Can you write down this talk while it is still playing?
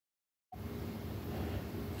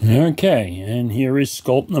Okay, and here is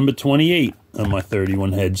sculpt number 28 on my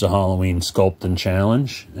 31 Heads of Halloween Sculpting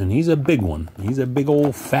Challenge. And he's a big one. He's a big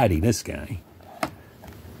old fatty, this guy.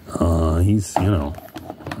 He's, you know,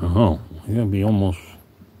 he's going to be almost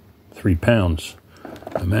 3 pounds.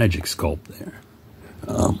 A magic sculpt there.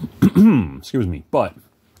 Excuse me. But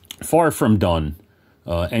far from done.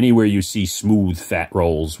 Anywhere you see smooth fat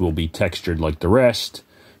rolls will be textured like the rest.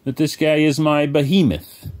 But this guy is my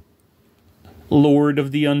Behemoth. Lord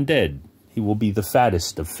of the Undead. He will be the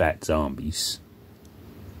fattest of fat zombies.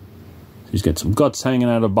 He's got some guts hanging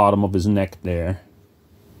out of the bottom of his neck there.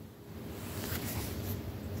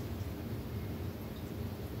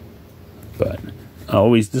 But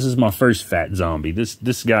this is my first fat zombie.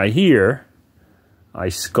 This guy here, I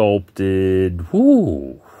sculpted, I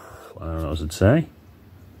don't know, does it say?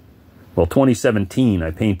 Well, 2017,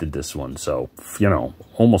 I painted this one, so, you know,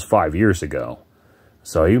 almost 5 years ago.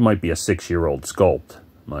 So he might be a 6-year-old sculpt,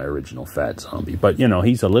 my original fat zombie. But, you know,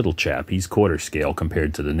 he's a little chap. He's quarter scale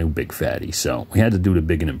compared to the new big fatty. So we had to do the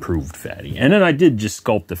big and improved fatty. And then I did just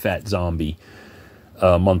sculpt the fat zombie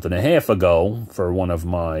a month and a half ago for one of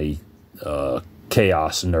my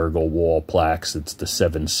Chaos Nurgle wall plaques. It's the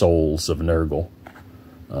 7 Souls of Nurgle.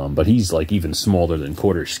 But he's, like, even smaller than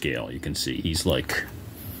quarter scale. You can see he's, like,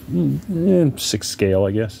 6 scale,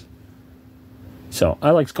 I guess. So I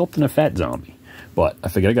like sculpting a fat zombie. But I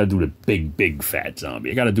figured I got to do the big fat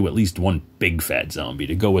zombie. I got to do at least one big fat zombie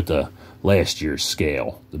to go with the last year's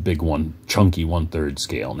scale. The big one, chunky 1/3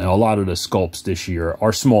 scale. Now, a lot of the sculpts this year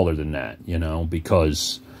are smaller than that, you know,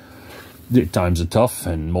 because the times are tough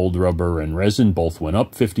and mold rubber and resin both went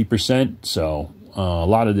up 50%. So a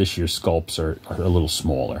lot of this year's sculpts are a little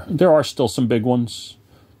smaller. There are still some big ones.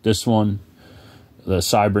 This one, the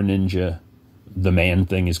Cyber Ninja. The man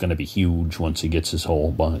thing is going to be huge once he gets his whole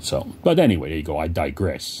bunch. So, but anyway, there you go. I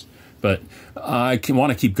digress. But I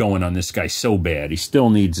want to keep going on this guy so bad. He still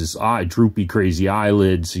needs his droopy, crazy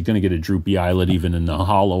eyelids. He's going to get a droopy eyelid even in the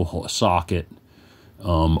hollow socket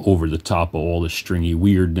over the top of all the stringy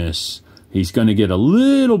weirdness. He's going to get a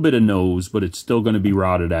little bit of nose, but it's still going to be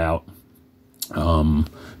rotted out.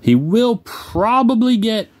 He will probably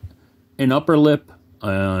get an upper lip.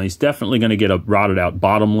 He's definitely going to get a rotted out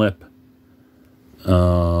bottom lip. He's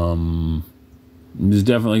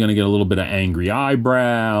definitely going to get a little bit of angry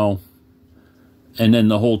eyebrow. And then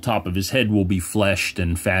the whole top of his head will be fleshed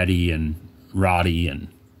and fatty and rotty and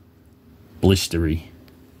blistery.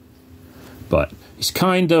 But he's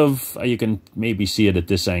kind of, you can maybe see it at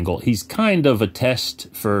this angle, he's kind of a test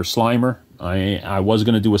for Slimer. I was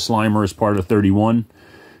going to do a Slimer as part of 31.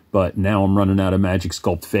 But now I'm running out of Magic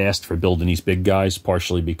Sculpt fast for building these big guys.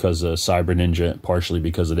 Partially because of Cyber Ninja, partially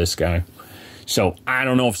because of this guy. So, I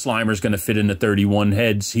don't know if Slimer's going to fit into 31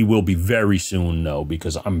 heads. He will be very soon, though,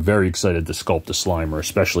 because I'm very excited to sculpt a Slimer,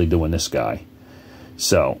 especially doing this guy.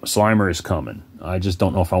 So, Slimer is coming. I just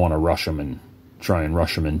don't know if I want to rush him and try and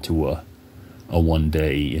rush him into a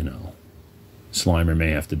one-day, you know. Slimer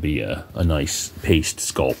may have to be a nice paste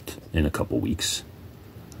sculpt in a couple weeks.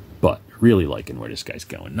 But, really liking where this guy's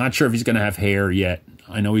going. Not sure if he's going to have hair yet.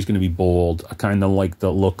 I know he's going to be bald. I kind of like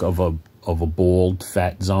the look of a bald,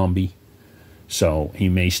 fat zombie. So he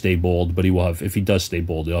may stay bald, but he will have, if he does stay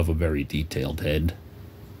bald, he'll have a very detailed head.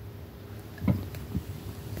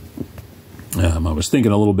 I was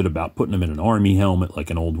thinking a little bit about putting him in an army helmet, like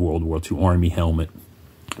an old World War II army helmet.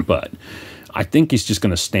 But I think he's just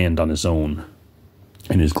going to stand on his own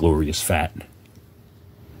in his glorious fat.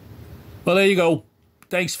 Well, there you go.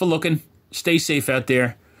 Thanks for looking. Stay safe out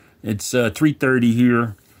there. It's 3:30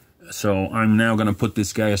 here. So I'm now going to put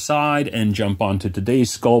this guy aside and jump on to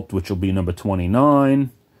today's sculpt, which will be number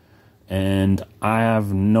 29. And I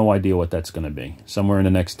have no idea what that's going to be. Somewhere in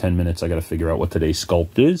the next 10 minutes, I got to figure out what today's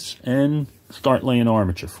sculpt is and start laying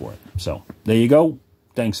armature for it. So there you go.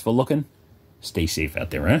 Thanks for looking. Stay safe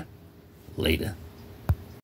out there, huh? Later.